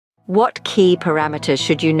What key parameters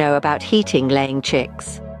should you know about heating laying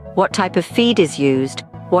chicks? What type of feed is used?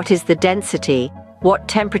 What is the density? What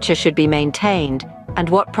temperature should be maintained? And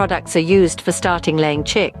what products are used for starting laying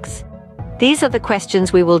chicks? These are the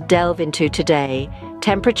questions we will delve into today.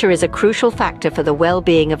 Temperature is a crucial factor for the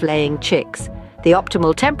well-being of laying chicks. The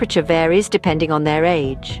optimal temperature varies depending on their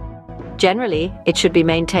age. Generally, it should be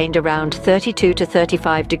maintained around 32 to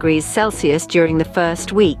 35 degrees Celsius during the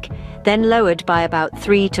first week, then lowered by about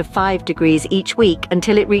 3 to 5 degrees each week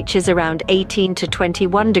until it reaches around 18 to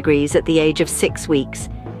 21 degrees at the age of 6 weeks.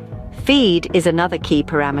 Feed is another key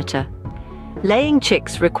parameter. Laying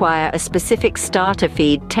chicks require a specific starter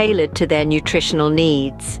feed tailored to their nutritional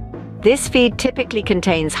needs. This feed typically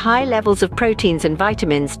contains high levels of proteins and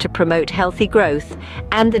vitamins to promote healthy growth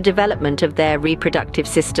and the development of their reproductive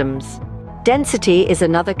systems. Density is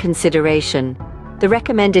another consideration. The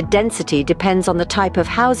recommended density depends on the type of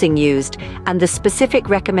housing used and the specific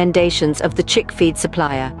recommendations of the chick feed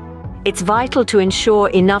supplier. It's vital to ensure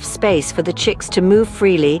enough space for the chicks to move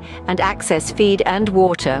freely and access feed and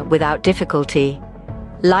water without difficulty.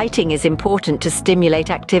 Lighting is important to stimulate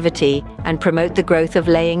activity and promote the growth of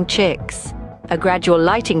laying chicks. A gradual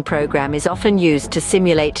lighting program is often used to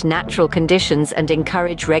simulate natural conditions and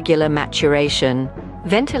encourage regular maturation.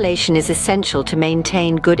 Ventilation is essential to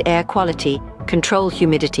maintain good air quality, control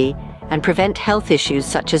humidity, and prevent health issues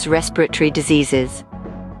such as respiratory diseases.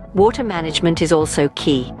 Water management is also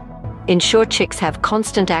key. Ensure chicks have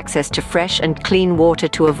constant access to fresh and clean water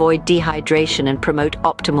to avoid dehydration and promote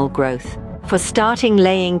optimal growth. For starting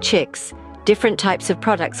laying chicks, different types of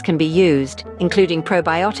products can be used, including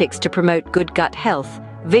probiotics to promote good gut health,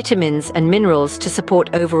 vitamins and minerals to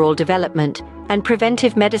support overall development, and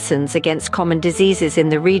preventive medicines against common diseases in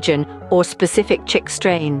the region or specific chick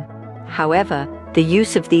strain. However, the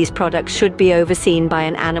use of these products should be overseen by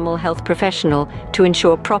an animal health professional to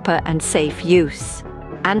ensure proper and safe use.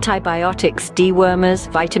 Antibiotics, dewormers,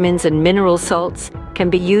 vitamins and mineral salts can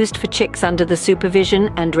be used for chicks under the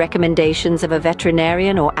supervision and recommendations of a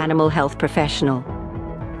veterinarian or animal health professional.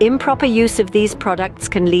 Improper use of these products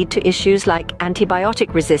can lead to issues like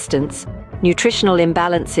antibiotic resistance, nutritional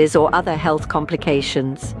imbalances or other health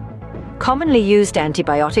complications. Commonly used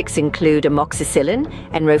antibiotics include amoxicillin,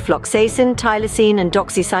 enrofloxacin, tylosin and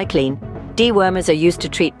doxycycline. Dewormers are used to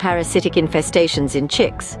treat parasitic infestations in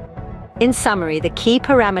chicks. In summary, the key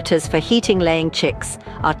parameters for heating laying chicks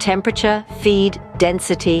are temperature, feed,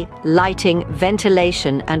 density, lighting,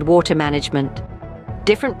 ventilation, and water management.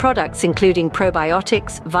 Different products including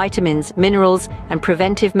probiotics, vitamins, minerals, and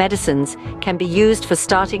preventive medicines can be used for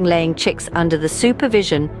starting laying chicks under the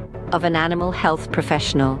supervision of an animal health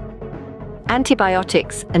professional.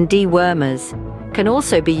 Antibiotics and dewormers can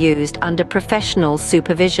also be used under professional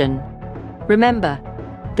supervision. Remember,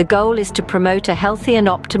 the goal is to promote a healthy and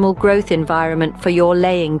optimal growth environment for your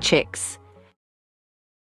laying chicks.